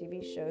movies and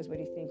TV shows, what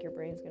do you think your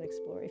brain's going to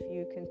explore? If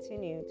you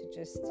continue to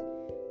just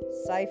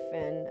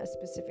siphon a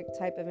specific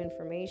type of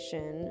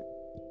information,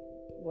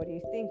 what do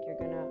you think you're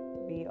going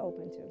to be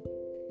open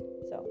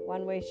to? So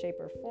one way, shape,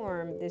 or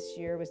form, this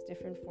year was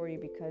different for you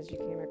because you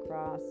came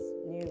across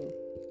new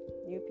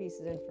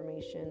pieces of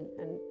information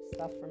and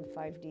stuff from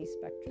 5D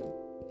spectrum.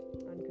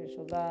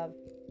 Unconditional love,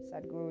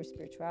 Sadhguru,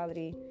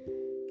 spirituality,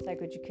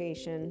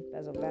 psychoeducation,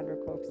 Bessel van der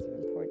Kolk,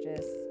 Stephen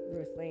Porges,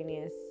 Ruth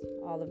Lanius,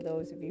 all of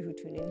those of you who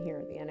tune in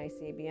here, the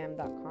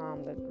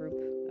nicabm.com, the group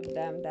of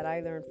them that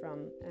I learned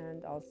from,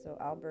 and also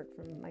Albert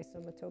from my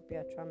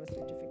Somatopia trauma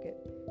certificate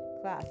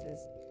classes.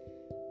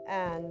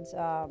 And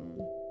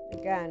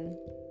again,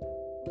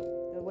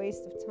 the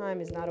waste of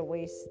time is not a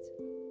waste.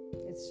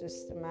 It's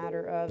just a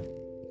matter of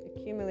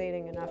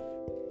accumulating enough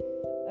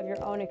of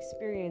your own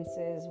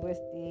experiences with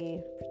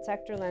the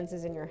protector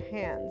lenses in your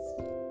hands,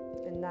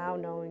 and now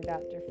knowing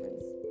that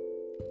difference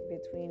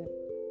between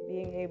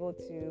being able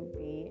to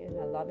be in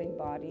a loving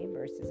body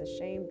versus a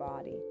shame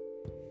body,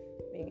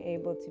 being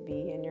able to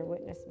be in your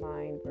witness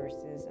mind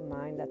versus a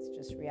mind that's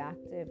just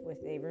reactive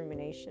with a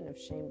rumination of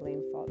shame,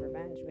 blame, fault,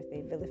 revenge, with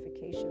a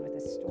vilification, with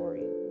a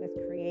story, with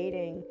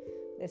creating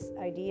this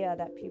idea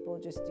that people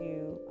just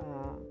do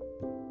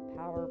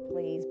power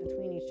plays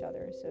between each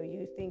other. So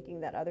you thinking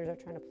that others are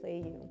trying to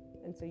play you,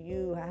 and so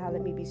you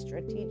let me be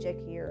strategic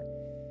here.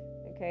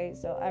 Okay,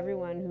 so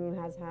everyone who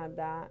has had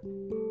that,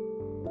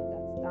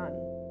 that's done.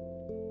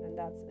 And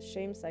that's a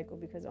shame cycle,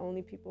 because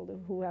only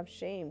people who have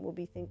shame will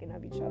be thinking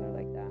of each other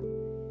like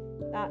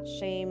that. Not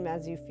shame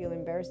as you feel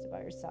embarrassed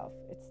about yourself.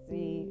 It's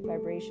the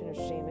vibration of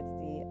shame. It's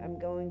the, I'm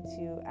going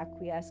to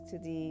acquiesce to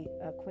the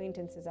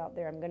acquaintances out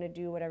there. I'm going to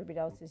do what everybody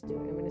else is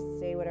doing. I'm going to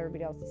say what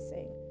everybody else is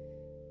saying.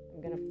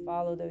 I'm going to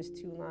follow those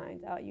two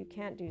lines. You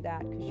can't do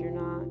that because you're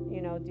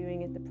not,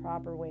 doing it the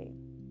proper way.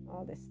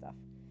 All this stuff.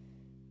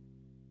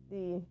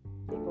 The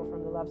people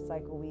from the love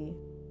cycle, we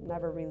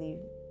never really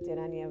did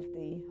any of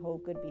the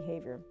whole good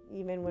behavior.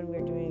 Even when we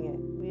were doing it,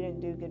 we didn't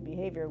do good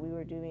behavior. We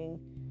were doing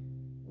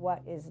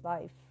what is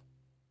life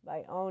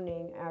by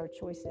owning our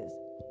choices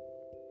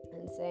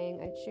and saying,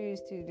 I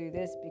choose to do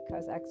this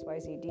because X, Y,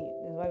 Z, D.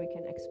 This is why we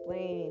can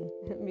explain,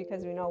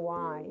 because we know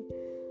why.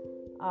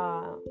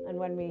 And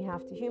when we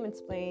have to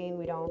human-splain,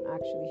 we don't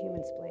actually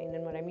human-splain.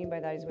 And what I mean by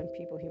that is when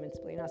people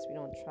human-splain us, we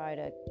don't try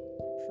to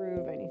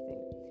prove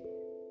anything.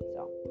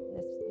 So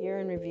this year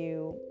in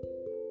review,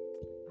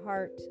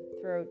 heart,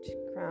 throat,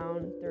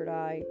 crown, third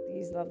eye,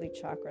 these lovely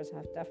chakras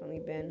have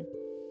definitely been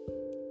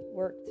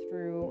worked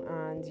through,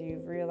 and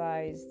you've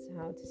realized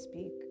how to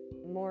speak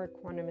more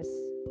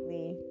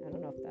quantumously, I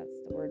don't know if that's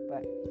the word,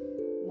 but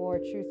more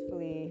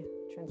truthfully,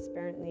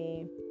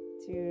 transparently,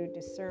 to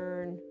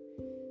discern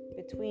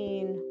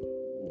between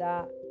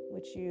that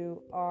which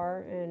you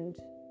are and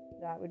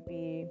that would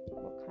be,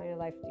 what kind of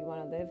life do you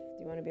want to live?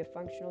 Do you want to be a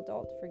functional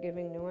adult,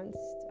 forgiving,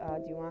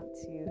 nuanced? Do you want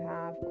to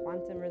have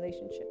quantum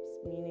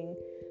relationships, meaning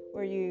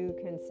where you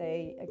can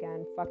say,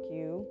 again, fuck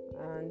you,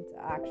 and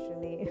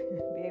actually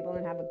be able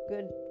to have a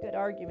good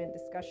argument,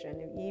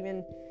 discussion,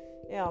 even,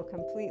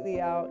 completely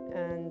out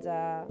and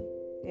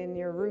in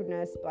your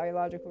rudeness,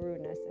 biological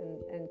rudeness,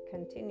 and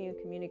continue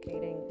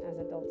communicating as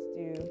adults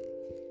do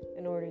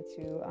in order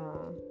to,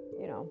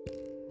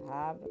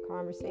 have a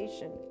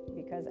conversation,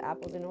 because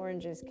apples and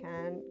oranges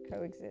can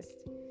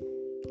coexist.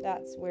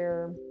 That's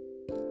where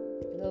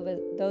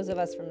those of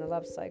us from the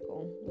love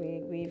cycle,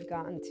 we've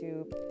gotten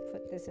to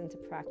put this into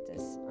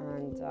practice,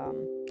 and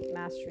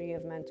mastery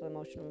of mental,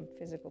 emotional, and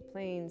physical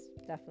planes,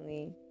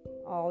 definitely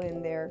all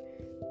in there,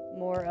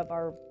 more of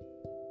our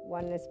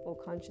oneness, full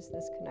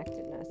consciousness,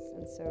 connectedness.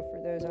 And so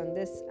for those on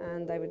this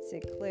end, I would say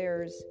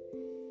clairs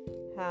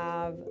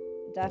have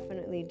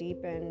definitely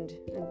deepened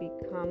and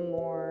become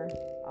more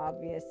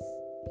obvious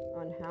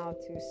on how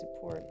to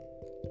support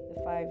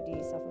the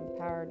 5D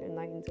self-empowered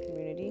enlightened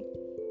community.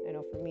 I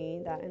know for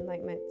me that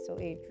enlightenment soul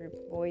age group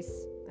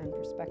voice and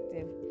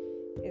perspective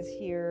is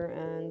here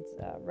and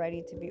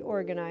ready to be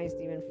organized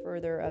even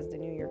further as the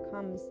new year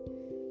comes,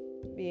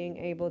 being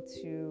able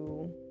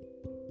to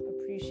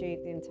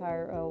appreciate the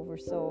entire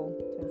oversoul,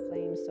 twin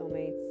flames,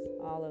 soulmates,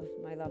 all of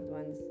my loved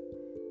ones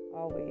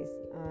always.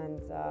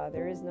 And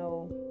there is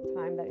no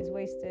time that is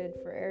wasted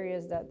for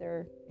areas that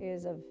there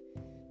is of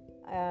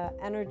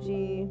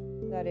energy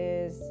that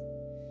is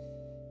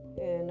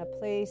in a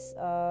place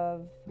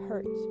of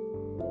hurt.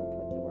 We'll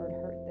put the word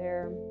hurt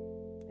there.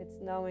 It's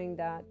knowing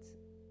that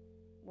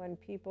when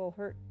people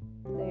hurt,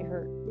 they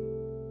hurt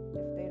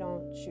if they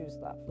don't choose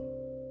love.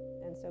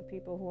 And so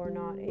people who are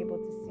not able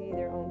to see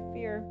their own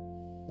fear,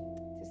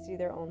 to see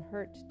their own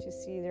hurt, to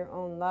see their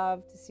own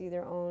love, to see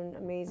their own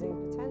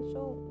amazing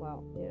potential,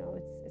 well,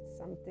 it's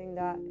something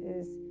that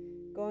is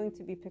going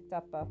to be picked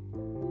up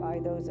by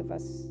those of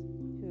us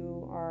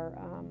who are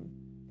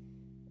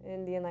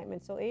in the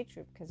Enlightenment Soul Age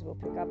group, because we'll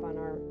pick up on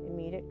our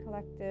immediate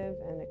collective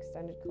and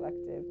extended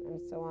collective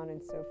and so on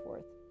and so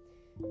forth.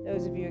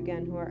 Those of you,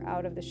 again, who are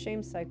out of the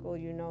shame cycle,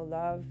 you know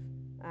love,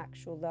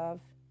 actual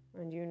love,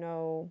 and you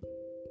know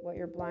what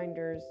your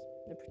blinders,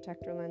 the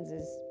protector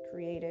lenses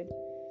created.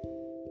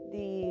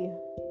 The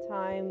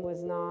time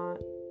was not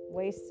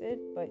wasted,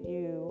 but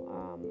you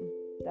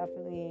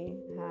definitely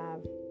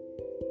have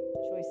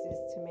choices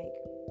to make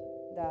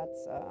that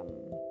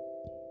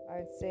I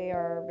would say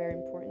are very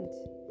important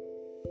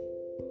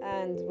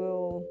and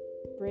will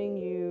bring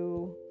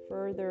you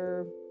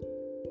further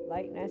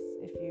lightness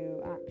if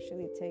you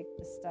actually take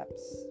the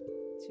steps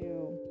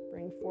to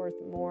bring forth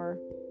more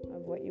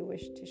of what you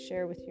wish to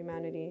share with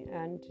humanity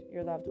and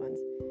your loved ones.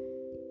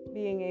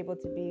 Being able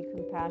to be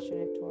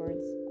compassionate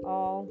towards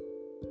all,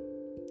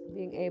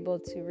 being able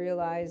to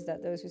realize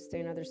that those who stay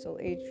in other soul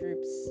age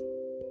groups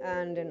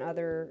and in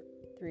other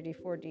 3D,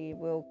 4D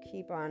will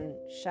keep on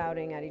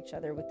shouting at each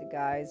other with the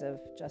guise of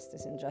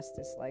justice,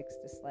 injustice, likes,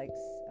 dislikes,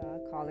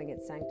 calling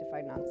it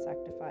sanctified, not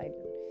sanctified.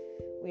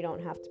 We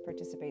don't have to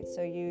participate.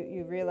 So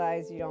you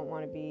realize you don't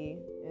want to be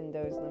in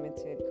those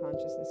limited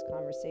consciousness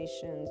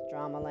conversations,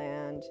 drama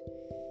land,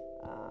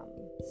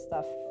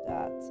 stuff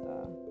that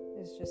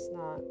is just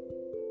not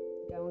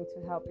going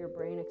to help your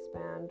brain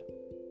expand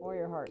or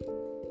your heart.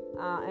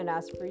 And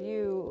as for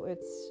you,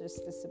 it's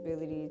just this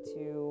ability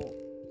to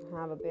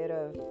have a bit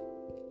of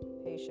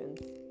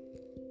patience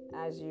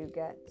as you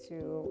get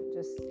to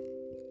just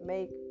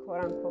make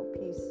quote unquote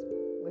peace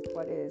with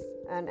what is.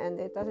 And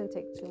it doesn't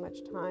take too much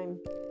time.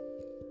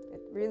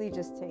 It really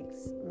just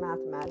takes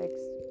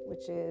mathematics,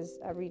 which is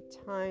every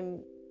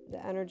time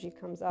the energy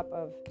comes up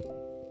of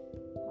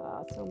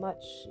so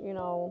much,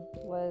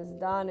 was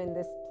done in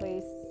this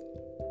place,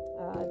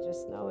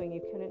 just knowing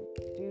you couldn't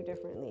do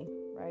differently,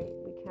 right?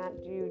 We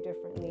can't do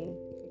differently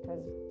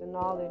because the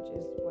knowledge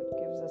is what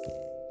gives us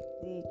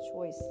the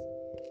choice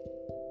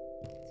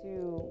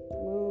to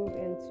move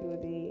into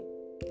the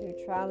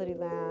neutrality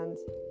land,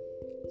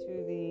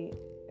 to the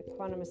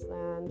equanimous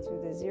land, to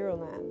the zero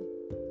land.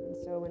 And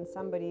so when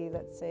somebody,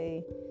 let's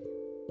say,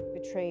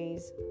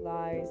 betrays,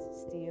 lies,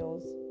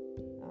 steals,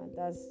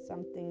 does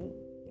something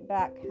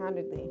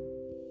backhandedly,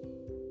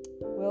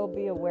 we'll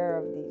be aware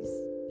of these.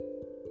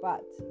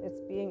 But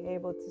it's being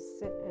able to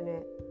sit in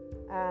it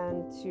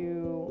and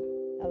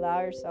to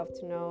allow yourself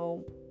to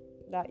know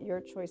that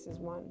your choice is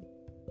one.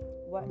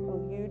 What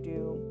will you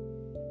do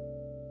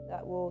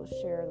that will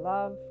share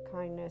love,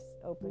 kindness,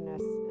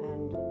 openness,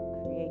 and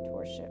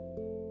creatorship?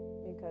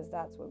 Because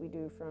that's what we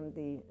do from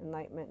the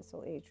Enlightenment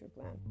Soul Age group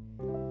land.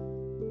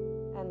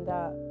 And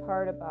that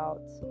part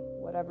about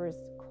whatever is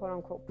quote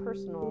unquote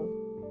personal,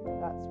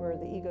 that's where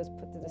the ego is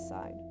put to the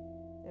side.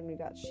 And we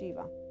got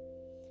Shiva.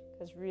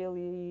 Because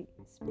really,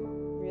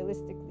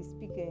 realistically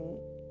speaking,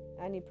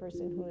 any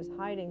person who is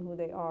hiding who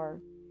they are,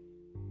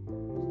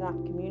 who's not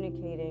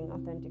communicating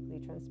authentically,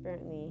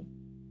 transparently,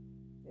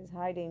 is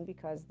hiding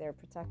because they're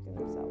protecting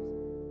themselves.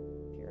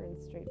 Pure and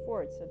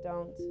straightforward. So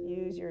don't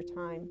use your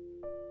time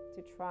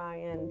to try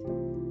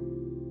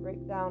and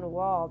break down a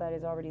wall that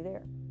is already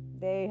there.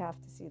 They have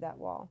to see that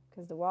wall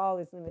because the wall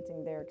is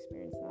limiting their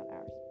experience, not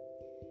ours.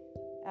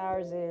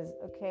 Ours is,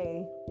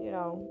 okay,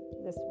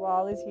 this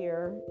wall is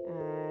here,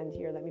 and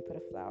here, let me put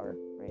a flower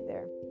right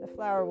there. The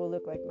flower will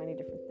look like many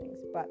different things,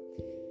 but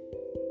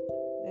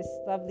this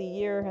lovely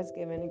year has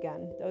given,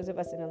 again, those of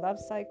us in a love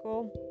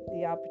cycle,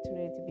 the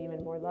opportunity to be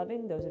even more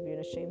loving, those of you in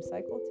a shame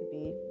cycle to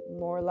be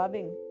more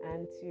loving,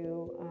 and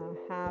to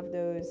have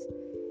those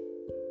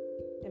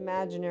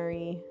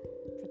imaginary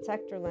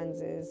protector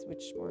lenses,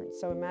 which weren't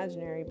so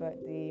imaginary, but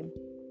the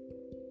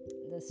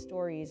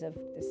stories of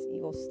this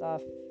evil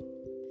stuff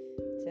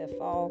to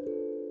fall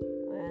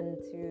and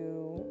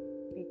to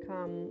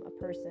become a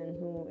person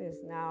who is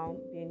now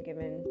being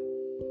given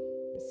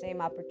the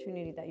same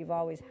opportunity that you've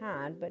always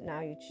had, but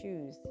now you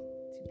choose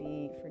to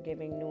be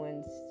forgiving,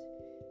 nuanced,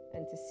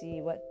 and to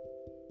see what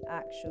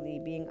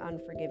actually being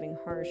unforgiving,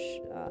 harsh,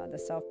 the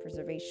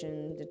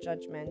self-preservation, the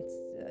judgment,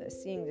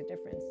 seeing the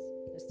difference,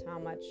 just how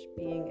much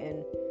being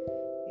in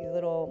these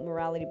little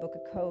morality book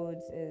of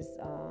codes is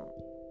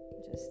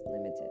just a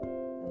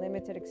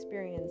limited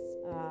experience.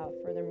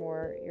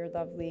 Furthermore, your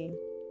lovely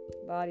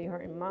body,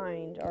 heart, and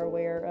mind are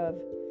aware of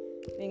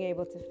being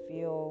able to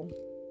feel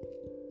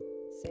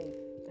safe.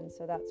 And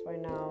so that's why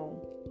now,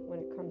 when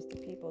it comes to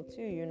people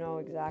too, you know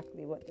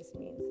exactly what this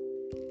means.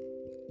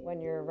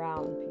 When you're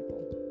around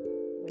people,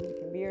 when you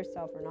can be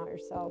yourself or not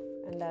yourself,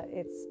 and that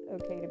it's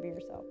okay to be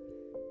yourself.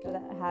 So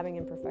that having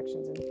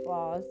imperfections and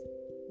flaws,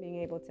 being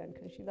able to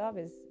unconditionally love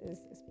is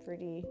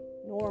pretty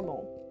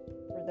normal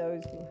for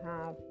those who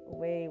have a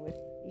way with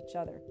each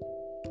other.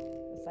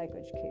 The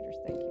psychoeducators,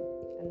 thank you.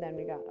 And then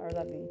we got our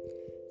lovely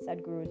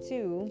Sadhguru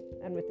too,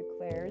 and with the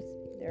Claires,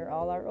 they're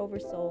all our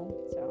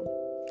oversoul. So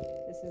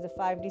this is the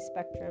 5D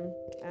spectrum,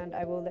 and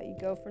I will let you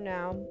go for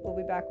now. We'll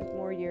be back with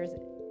more year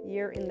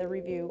in the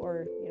review,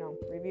 or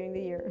reviewing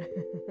the year.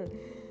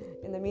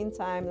 In the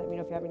meantime, let me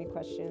know if you have any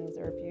questions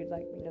or if you'd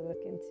like me to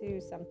look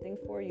into something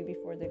for you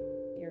before the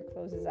year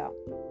closes out.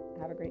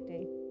 Have a great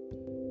day.